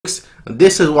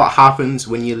This is what happens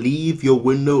when you leave your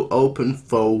window open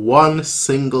for one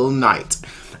single night.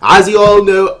 As you all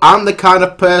know, I'm the kind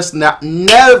of person that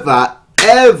never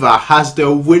ever has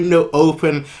the window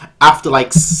open after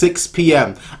like 6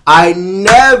 p.m. I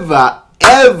never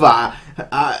ever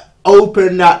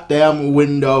open that damn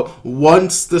window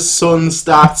once the sun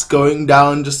starts going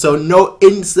down, just so no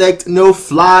insect, no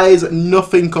flies,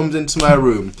 nothing comes into my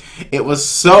room. It was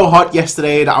so hot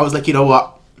yesterday that I was like, you know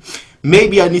what?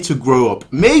 Maybe I need to grow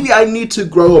up. Maybe I need to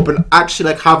grow up and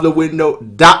actually like have the window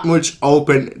that much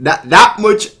open, that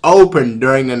much open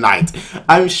during the night.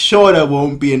 I'm sure there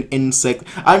won't be an insect.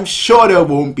 I'm sure there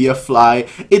won't be a fly.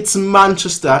 It's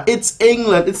Manchester. It's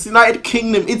England. It's the United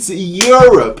Kingdom. It's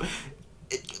Europe.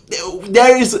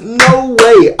 There is no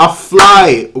way a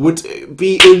fly would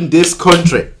be in this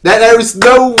country. There is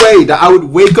no way that I would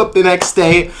wake up the next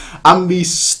day and be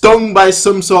stung by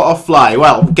some sort of fly.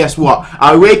 Well, guess what?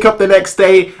 I wake up the next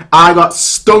day and I got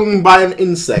stung by an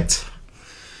insect.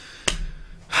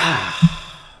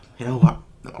 You know what?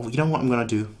 You know what I'm gonna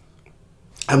do?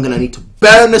 I'm gonna need to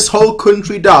burn this whole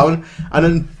country down and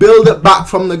then build it back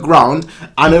from the ground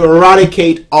and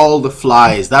eradicate all the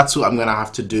flies. That's what I'm gonna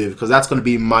have to do, because that's gonna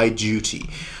be my duty.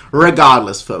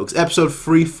 Regardless, folks, episode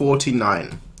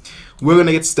 349. We're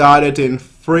gonna get started in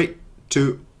 3,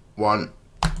 2, 1.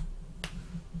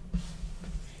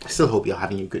 I still hope you're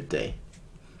having a good day,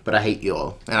 but I hate you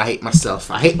all, and I hate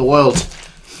myself. I hate the world.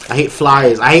 I hate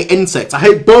flies. I hate insects. I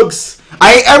hate bugs.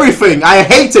 I hate everything. I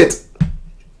hate it.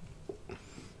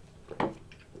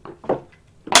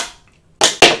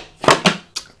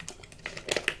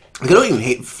 I don't even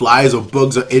hate flies or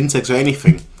bugs or insects or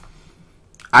anything.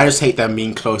 I just hate them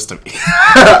being close to me.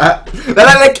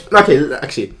 Okay,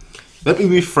 actually, let me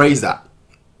rephrase that.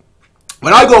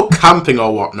 When I go camping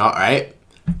or whatnot, right?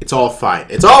 It's all fine.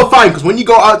 It's all fine, because when you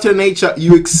go out to the nature,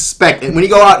 you expect it. When you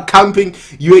go out camping,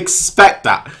 you expect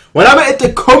that. When I'm at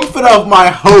the comfort of my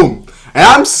home and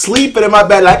I'm sleeping in my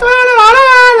bed like la, la,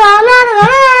 la, la, la,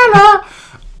 la,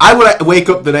 I would wake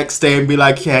up the next day and be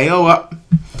like, yeah, you know what?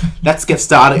 Let's get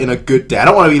started in a good day. I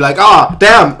don't want to be like, oh,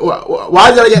 damn,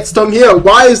 why did I get stung here?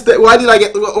 Why is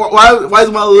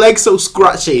my leg so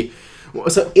scratchy?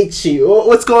 So itchy?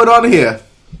 What's going on here?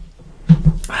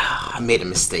 I made a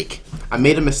mistake. I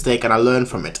made a mistake and I learned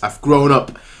from it. I've grown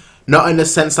up. Not in the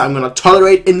sense that I'm going to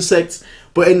tolerate insects,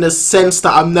 but in the sense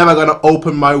that I'm never going to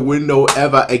open my window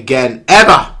ever again.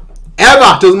 Ever.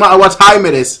 Ever. Doesn't matter what time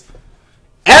it is.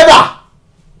 Ever.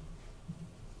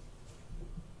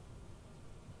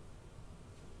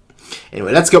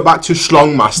 Anyway, let's go back to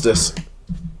Schlong Masters.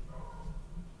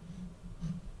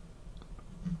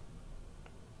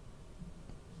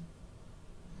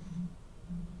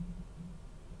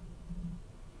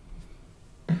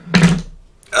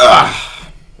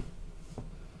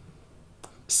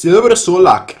 Silver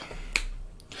Solak.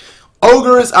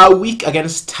 Ogres are weak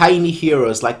against tiny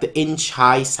heroes like the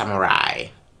inch-high samurai.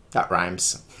 That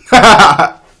rhymes.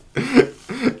 That's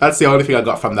the only thing I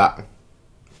got from that.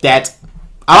 Dead.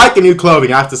 I like the new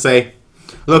clothing, I have to say.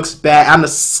 Looks bad. And the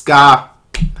scar.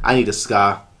 I need a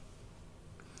scar.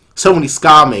 Somebody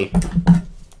scar me.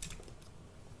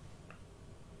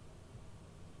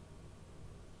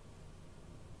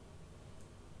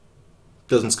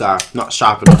 Doesn't scar. Not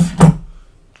sharp enough.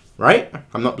 Right?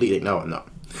 I'm not bleeding. No, I'm not.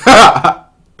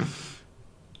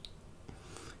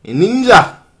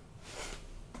 Ninja.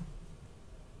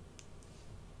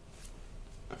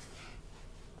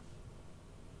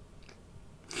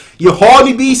 You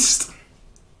horny beast.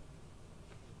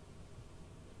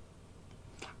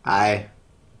 Aye.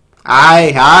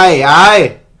 Aye, aye,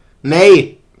 aye.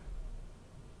 Nay.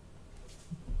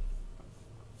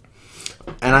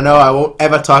 And I know I won't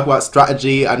ever talk about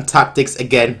strategy and tactics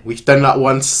again. We've done that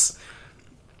once.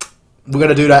 We're going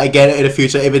to do that again in the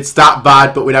future if it's that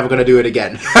bad, but we're never going to do it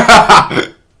again.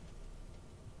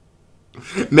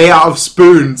 Made out of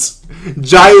spoons.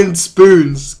 Giant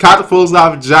spoons. Catapults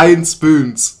have giant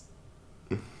spoons.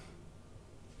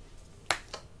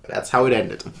 That's how it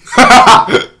ended.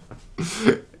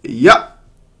 Yep.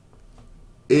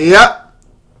 Yep.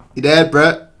 You dead,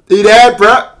 bruh. You dead,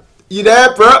 bruh. You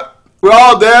dead, bruh. We're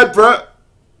all dead, bruh.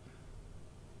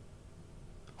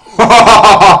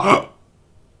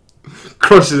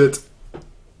 Crushes it.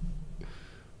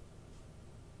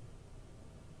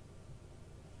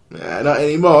 Nah, not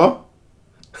anymore.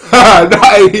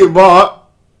 Not anymore.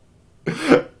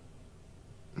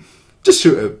 Just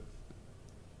shoot him.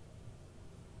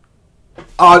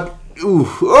 Ooh.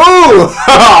 Ooh.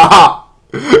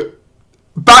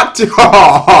 Back to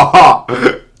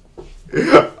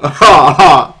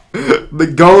the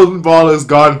golden ball is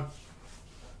gone.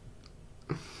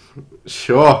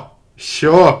 Sure.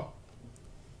 Sure.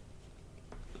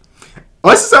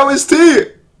 What's this OST?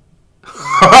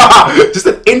 Just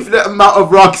an infinite amount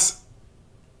of rocks.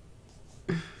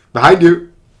 Behind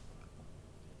you.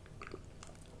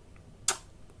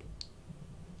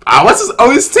 Ah, what's this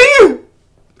OST?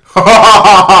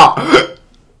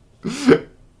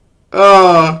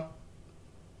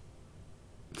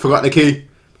 Forgot the key.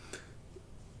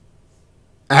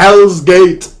 Hell's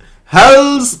Gate.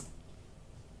 Hell's...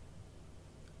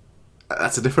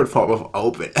 That's a different form of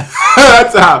open.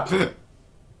 That's how...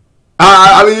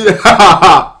 I mean...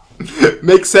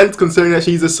 Makes sense considering that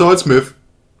she's a swordsmith.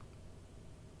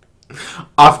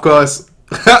 Of course.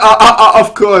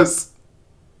 Of course.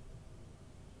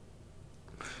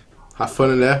 Have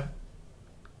fun in there.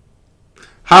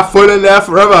 Have fun in there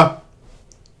forever.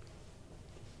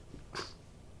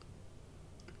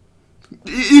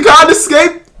 You can't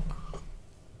escape.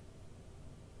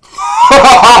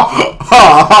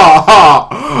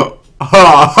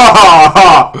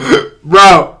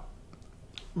 Bro.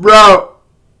 Bro.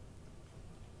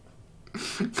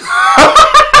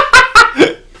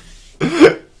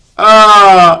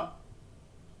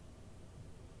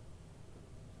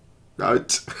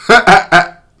 Ouch.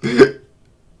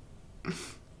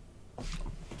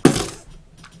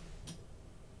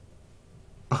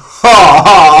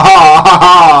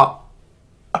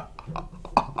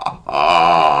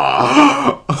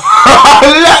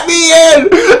 Let me in!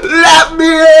 Let me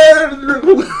in!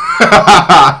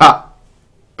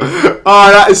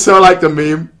 Oh, that is so like the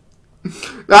meme.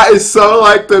 That is so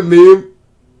like the meme.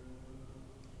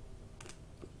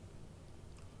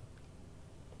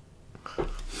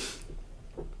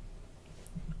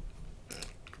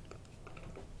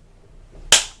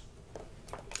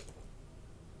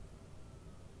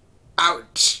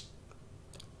 Ouch.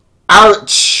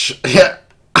 Ouch.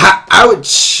 Ouch.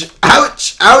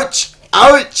 Ouch. Ouch.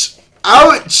 Ouch.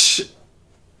 Ouch.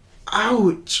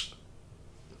 Ouch.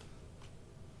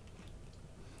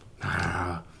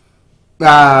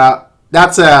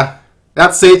 That's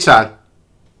Seichan.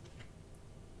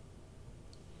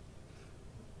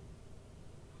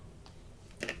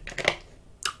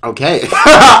 Okay.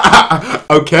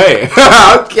 Okay.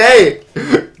 Okay.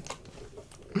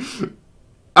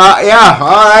 Yeah,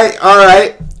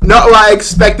 alright. Not what I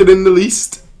expected in the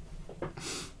least.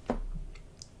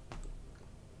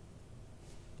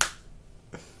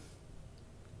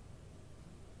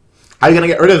 How are you gonna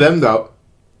get rid of them, though?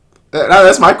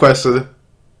 That's my question.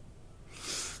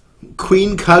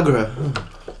 Queen Kagura.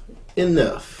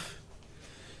 Enough.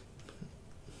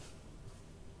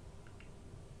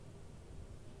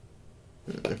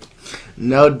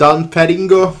 No Don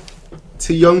Pedingo.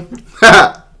 Too young.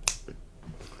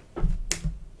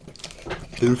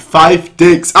 In 5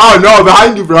 dicks. Oh no,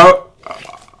 behind you, bro.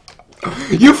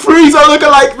 You freeze are looking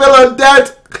like villain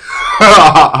dead.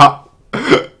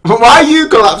 Why are you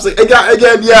collapsing?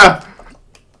 Again, yeah.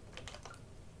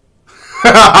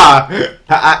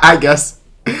 I guess.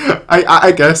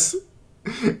 I guess.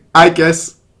 I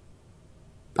guess.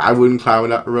 I wouldn't climb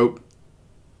that rope.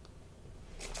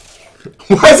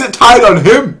 Why is it tied on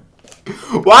him?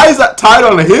 Why is that tied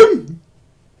on him?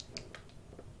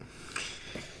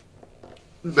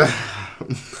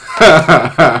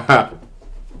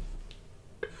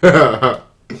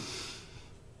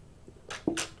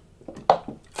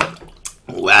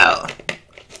 Well.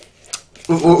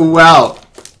 Well.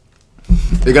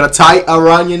 You're gonna tie it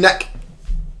around your neck.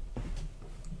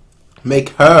 Make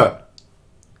her.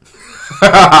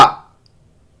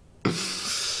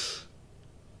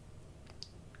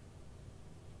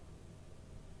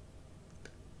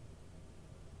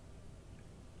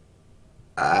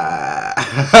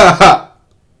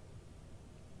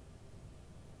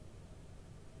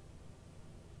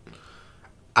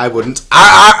 I wouldn't.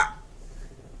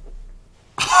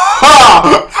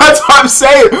 That's what I'm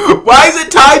saying. Why is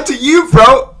it tied to you,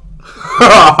 bro?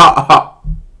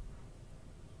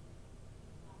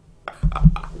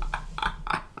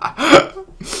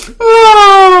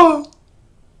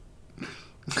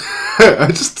 I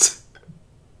just.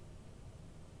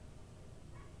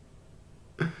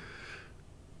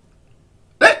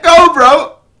 Let go,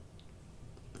 bro.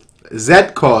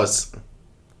 Z cause.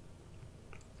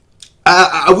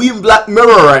 Are we in Black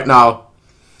Mirror right now?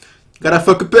 Gotta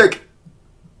fuck a pick.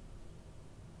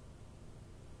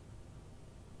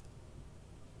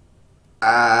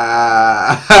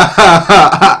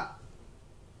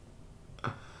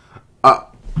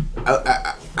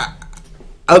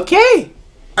 Okay.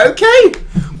 Okay.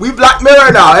 We Black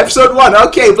Mirror now. Episode 1.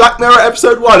 Okay, Black Mirror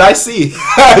episode 1. I see.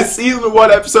 Season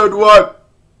 1, episode 1.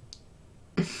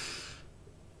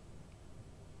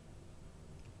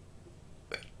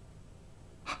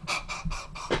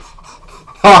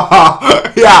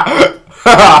 Yeah.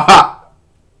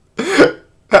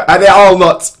 And they're all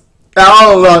nuts. They're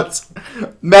all nuts.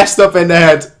 Messed up in the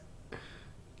head.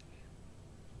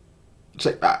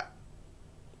 Check that.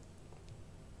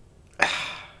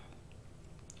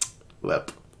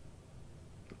 Lip.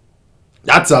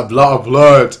 That's a lot of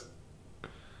blood.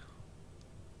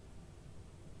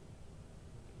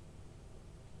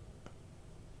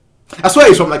 I swear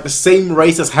he's from like the same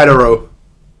race as Hetero.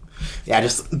 Yeah,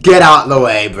 just get out of the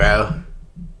way, bro.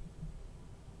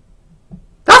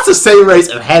 That's the same race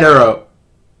as Hetero.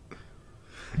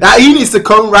 Now he needs to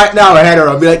come right now,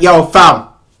 Hetero, and be like, yo, fam,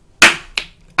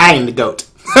 I ain't the GOAT.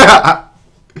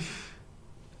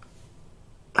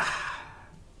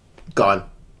 Gone.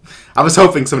 I was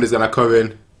hoping somebody's gonna come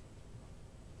in.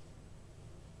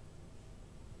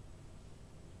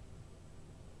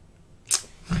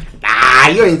 Nah,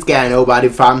 you ain't scaring nobody,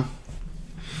 fam.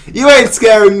 You ain't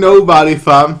scaring nobody,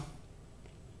 fam.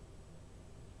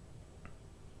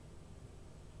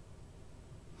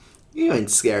 You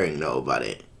ain't scaring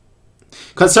nobody.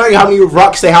 Considering how many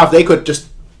rocks they have, they could just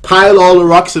pile all the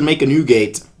rocks and make a new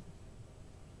gate.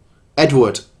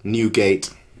 Edward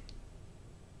Newgate.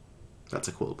 That's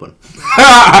a cool one.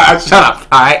 Shut up,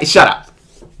 alright? Shut up.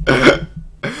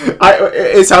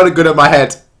 It sounded good in my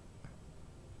head.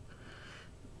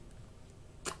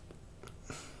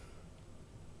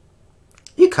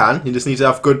 You can. You just need to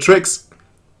have good tricks.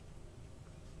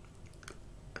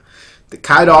 The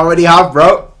kind I already have,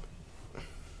 bro.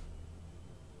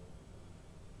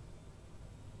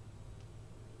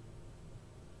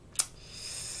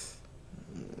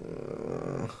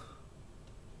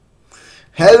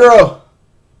 Hello.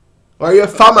 Where are you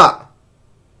from at?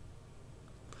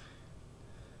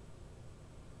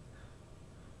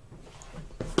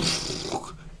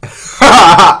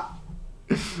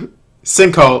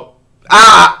 Sinkhole.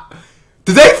 Ah!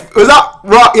 Did they? Was that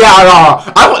rock? Yeah, no.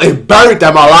 I thought they buried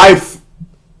them alive.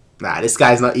 Nah, this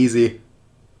guy's not easy.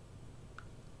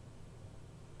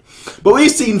 But we've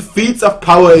seen feats of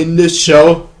power in this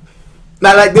show.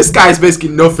 Now, like, this guy's basically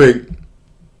nothing.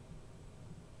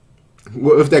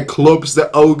 With their clubs, their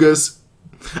ogres.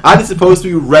 And it's supposed to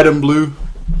be red and blue.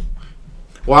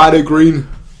 Why are they green?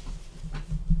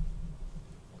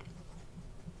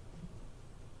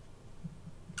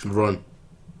 Run.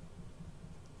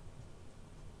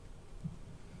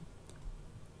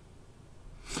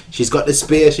 She's got the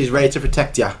spear, she's ready to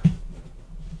protect ya.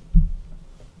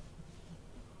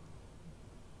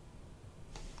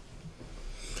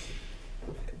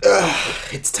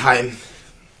 It's time.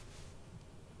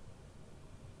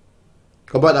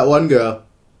 How about that one girl?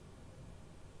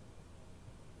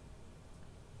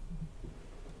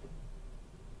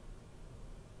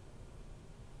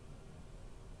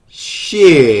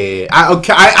 Shit.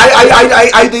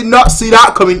 I did not see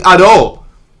that coming at all.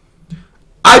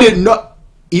 I did not.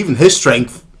 Even his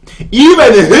strength.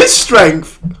 Even his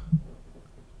strength.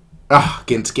 Ah,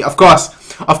 Ginski. Of course.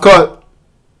 Of course.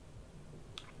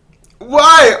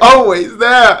 Why always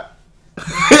there?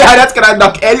 Yeah, that's gonna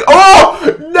knock any.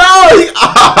 Oh no!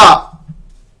 Ah.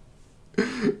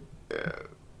 And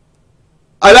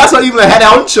that's not even a head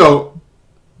honcho.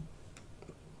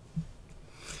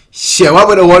 Shit, what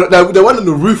about the one on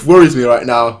the roof worries me right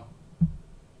now.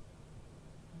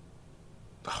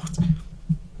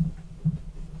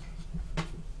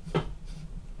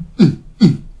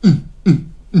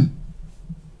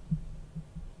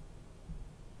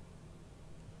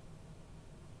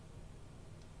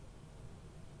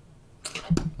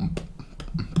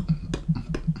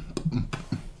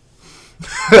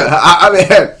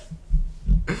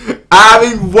 I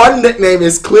mean, one nickname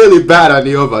is clearly better than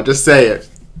the other. Just say it.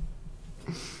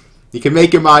 You can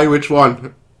make your mind which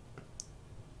one.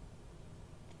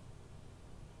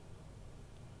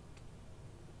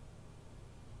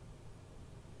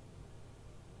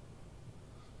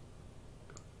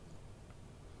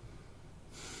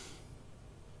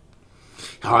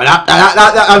 Oh,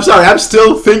 I'm sorry. I'm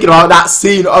still thinking about that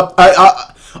scene on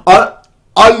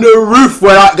the roof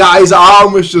where that guy's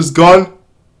arm was just gone.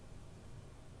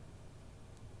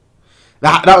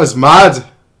 That was mad.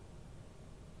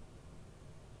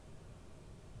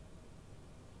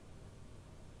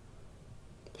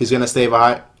 He's gonna stay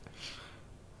behind.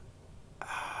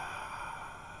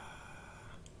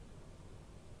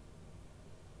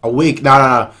 A week?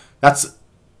 No. That's.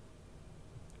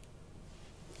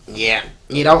 Yeah,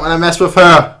 you don't want to mess with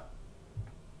her.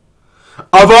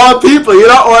 Of all people, you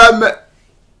don't want to.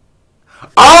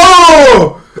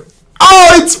 Oh!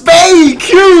 Oh, it's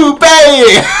Kyoukai!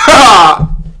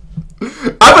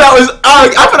 I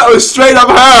thought that was straight up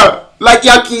her. Like,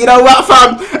 Yucky, you know what,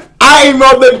 fam? I'm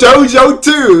on the dojo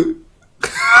too.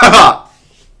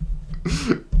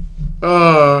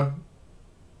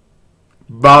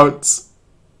 Bounce.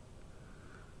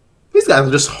 These guys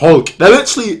are just Hulk. They're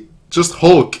literally just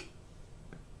Hulk.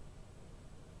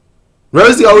 Where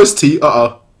is the OST?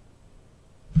 Uh-oh.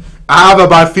 I have a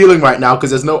bad feeling right now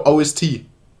because there's no OST.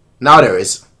 Now there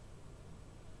is.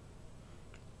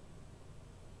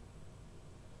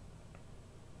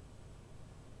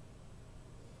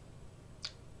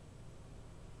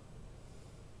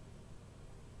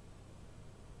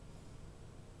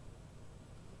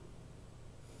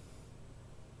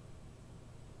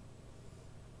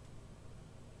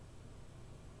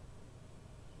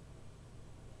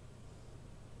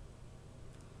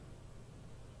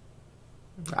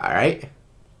 Alright.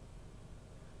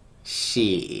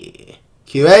 She.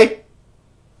 QA?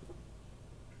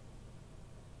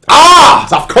 Ah!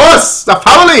 Of course! The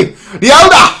family! The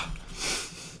elder!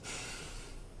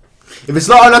 If it's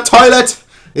not on a toilet,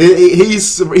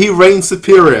 he reigns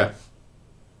superior.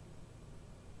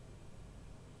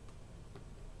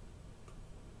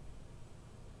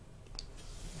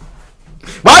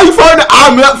 Why are you throwing the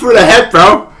arm up through the head,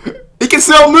 bro? He can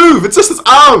still move. It's just his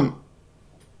arm.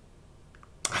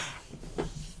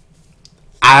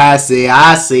 I see.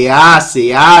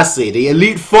 The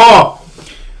Elite Four.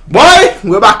 Why?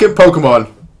 We're back in Pokemon.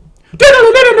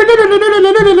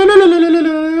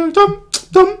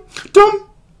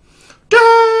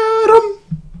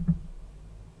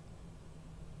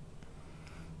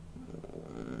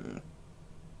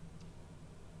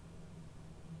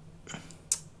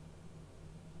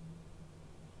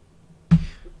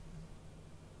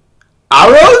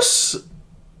 Arrows?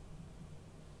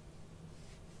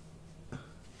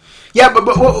 Yeah, but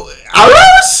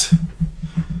arrows?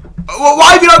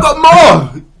 Why have you not got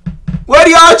more? Where are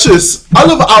the archers? I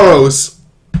love arrows.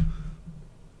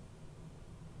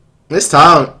 This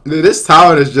town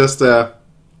is just it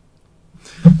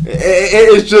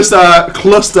is just a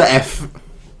cluster F.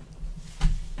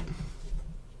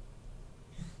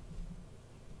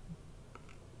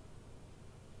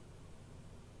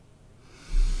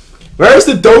 Where is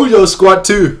the dojo squad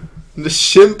too? The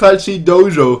Shinpachi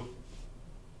dojo.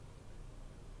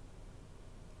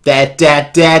 Dead.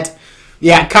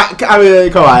 Yeah, I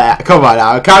mean, come on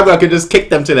now. Kagura can just kick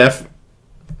them to death.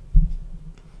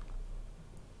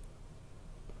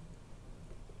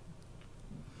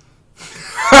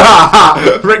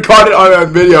 Recorded on a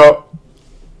video.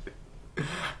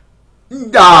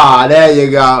 Ah, there you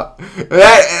go.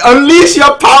 Unleash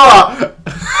your power.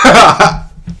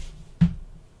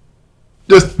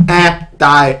 Just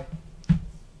die.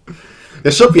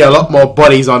 There should be a lot more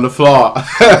bodies on the floor.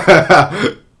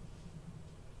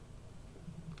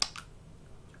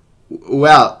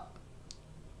 Well,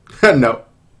 no.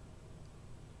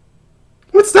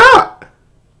 What's that?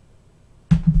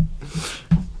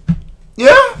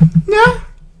 Yeah.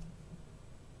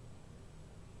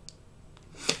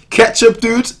 Ketchup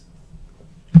dude.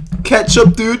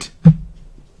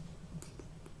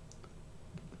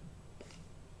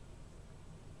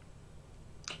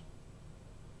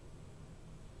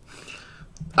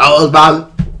 Old man.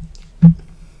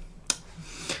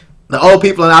 The old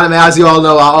people in anime, as you all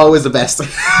know, are always the best.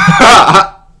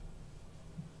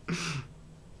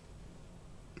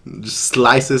 Just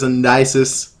slices and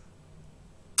dices.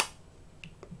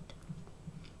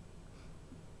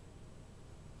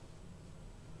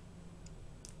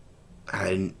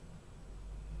 And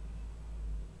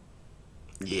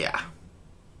yeah.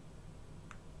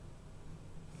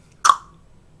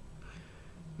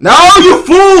 No, you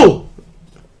fool!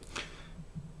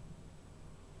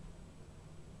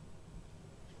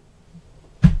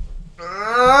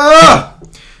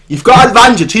 You've got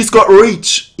advantage. He's got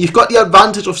reach. You've got the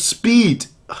advantage of speed.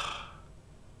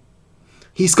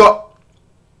 He's got...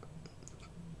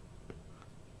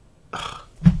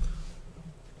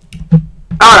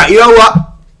 Alright, you know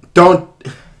what? Don't...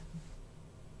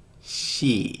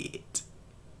 Shit.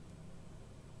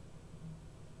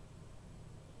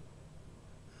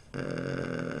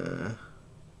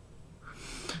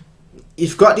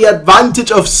 You've got the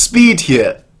advantage of speed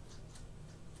here.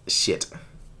 Shit.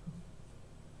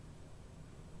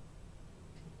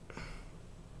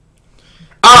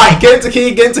 Alright,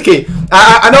 Gintama.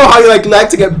 I know how you like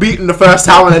to get beaten the first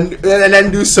time and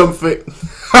then do something.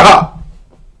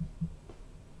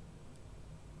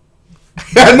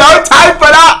 No time for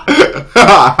that!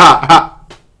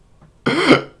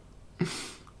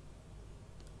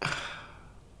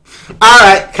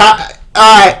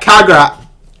 Alright, Kagura.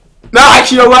 No,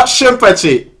 actually, you know what?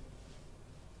 Shinpachi.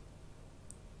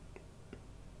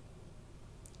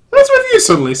 What's with you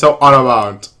suddenly so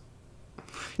unarmed?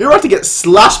 You're about to get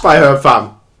slashed by her,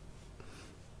 fam.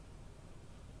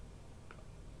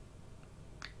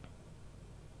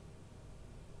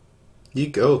 You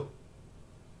go.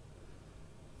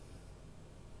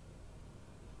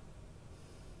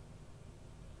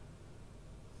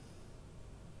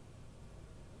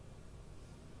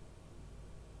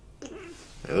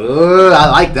 Oh, I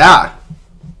like that.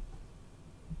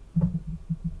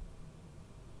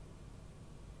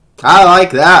 I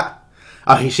like that.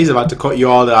 Oh, she's about to cut you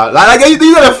all down. Like you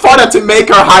gotta fodder to make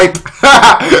her hype.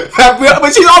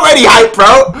 But she's already hype,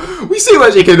 bro. We see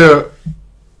what she can do.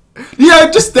 Yeah,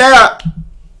 just there.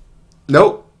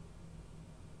 Nope.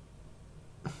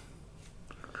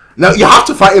 No, you have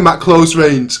to fight him at close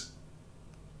range.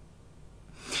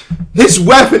 His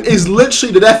weapon is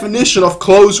literally the definition of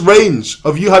close range.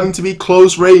 Of you having to be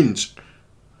close range.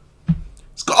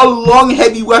 It's got a long,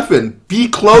 heavy weapon. Be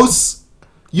close.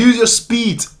 Use your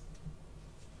speed.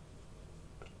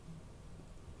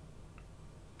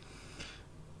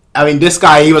 I mean, this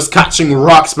guy, he was catching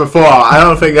rocks before. I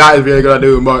don't think that is really gonna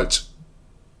do much.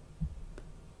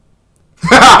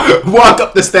 Walk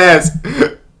up the stairs.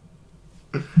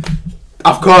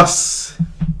 Of course.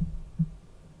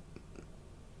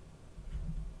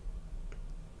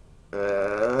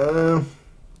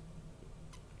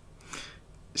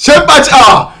 Shinpachi!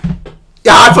 Oh!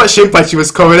 Yeah, I thought Shinpachi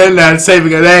was coming in there and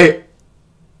saving a day.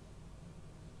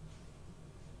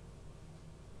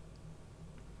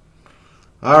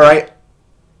 Alright.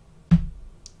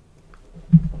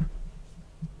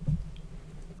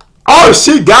 Oh,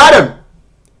 she got him!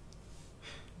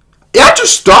 He had to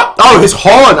stop. Oh, his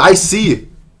horn. I see.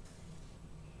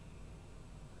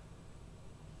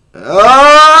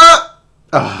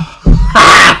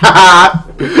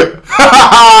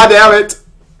 Damn it.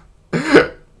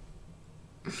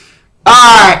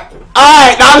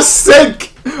 Alright, now sink.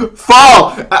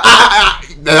 Fall.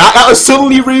 That was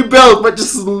suddenly rebuilt, but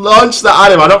just launch that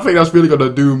at him. I don't think that's really gonna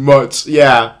do much.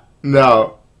 Yeah,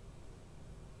 no.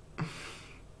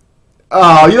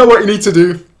 Oh, you know what you need to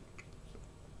do?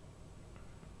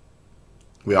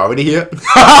 We already here? Here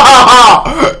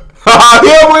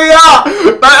we are!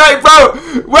 Like, bro,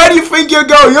 where do you think you're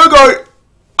going? You're going...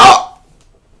 Oh!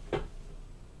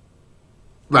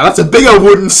 Man, that's a bigger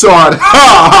wooden sword.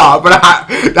 But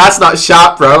that's not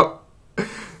sharp, bro.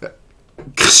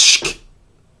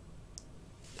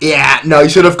 Yeah, no, you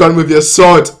should have gone with your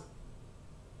sword.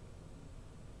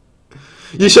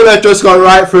 You should have just gone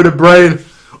right through the brain.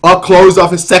 Or closed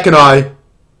off his second eye.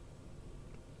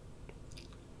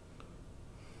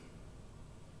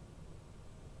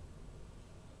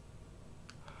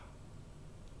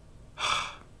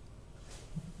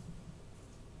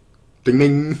 Ding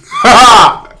ding.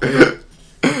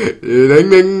 Ding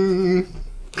ding.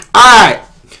 Alright.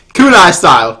 Kunai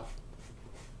style.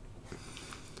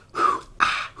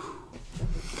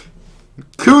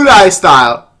 Kunai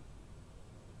style.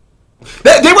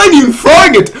 They weren't even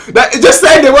throwing it. Just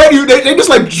saying, they weren't even, they just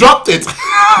like dropped it.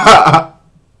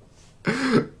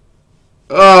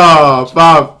 Oh,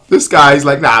 fam. This guy's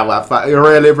like, nah, well,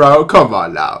 really, bro? Come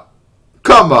on now.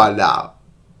 Come on now.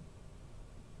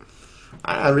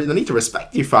 I really need to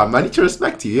respect you, fam. I need to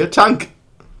respect you. You're a tank.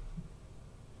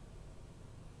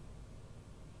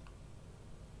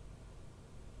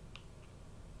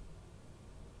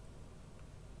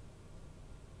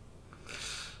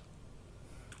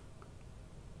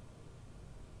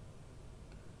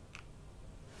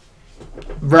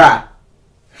 Bruh.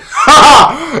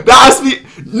 That has to be...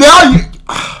 Now you...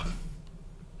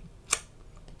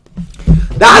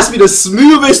 That has to be the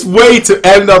smoothest way to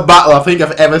end a battle I think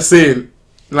I've ever seen.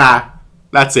 Nah.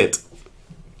 That's it.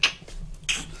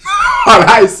 Oh,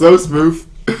 that is so smooth.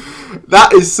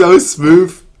 That is so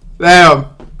smooth. Damn.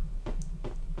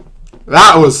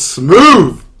 That was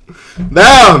smooth.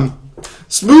 Damn.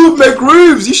 Smooth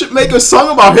McGrooves. You should make a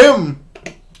song about him.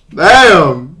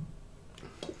 Damn.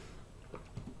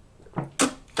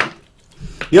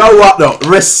 You know what though?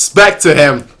 Respect to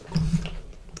him.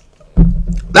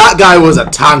 That guy was a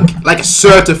tank. Like a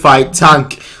certified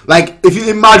tank. Like if you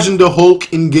imagine the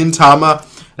Hulk in Gintama,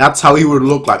 that's how he would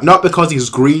look like. Not because he's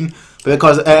green, but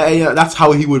because you know, that's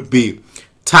how he would be.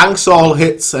 Tanks all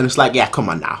hits and it's like, yeah, come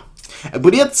on now.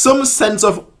 But he had some sense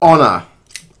of honor.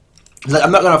 Like,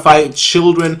 I'm not going to fight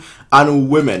children and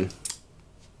women.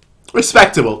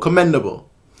 Respectable, commendable.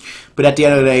 But at the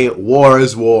end of the day, war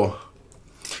is war.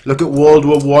 Look at World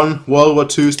War I, World War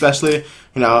II especially.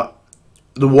 You know,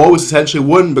 the war was essentially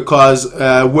won because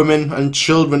women and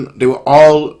children, they were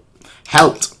all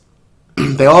helped.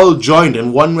 They all joined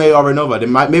in one way or another. They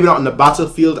might, maybe not on the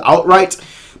battlefield outright,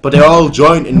 but they all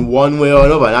joined in one way or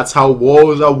another. And that's how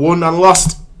wars are won and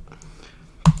lost.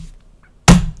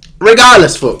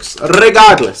 Regardless, folks.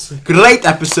 Regardless. Great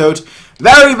episode.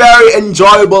 Very, very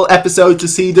enjoyable episode to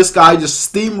see this guy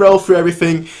just steamroll through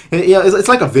everything. You know, it's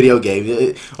like a video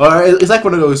game, or it's like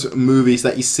one of those movies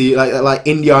that you see, like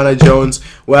Indiana Jones,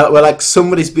 where like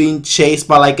somebody's being chased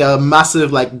by like a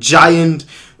massive, like giant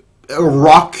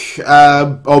rock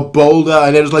or boulder,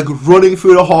 and they're just like running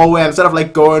through the hallway. Instead of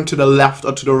like going to the left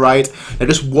or to the right, they're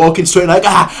just walking straight, like,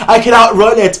 I can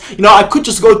outrun it. You know, I could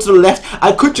just go to the left,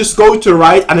 I could just go to the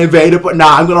right and evade it, but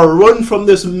nah, I'm gonna run from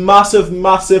this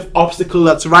massive obstacle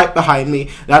that's right behind me,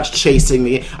 that's chasing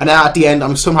me, and then at the end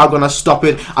I'm somehow gonna stop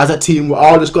it. As a team, we're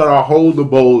all just gonna hold the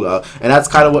boulder. And that's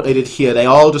kind of what they did here. They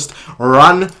all just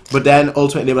ran, but then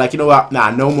ultimately they were like, you know what,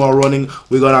 nah, no more running,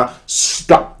 we're gonna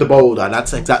stop the boulder. And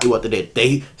that's exactly what they did.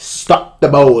 They stopped the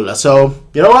boulder. So,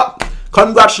 you know what?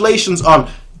 Congratulations on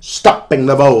stopping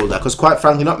the boulder, because quite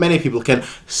frankly, not many people can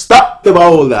stop the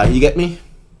boulder. You get me?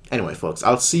 Anyway, folks,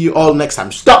 I'll see you all next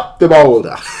time. Stop the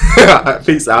boulder.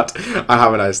 Peace out and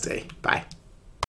have a nice day. Bye.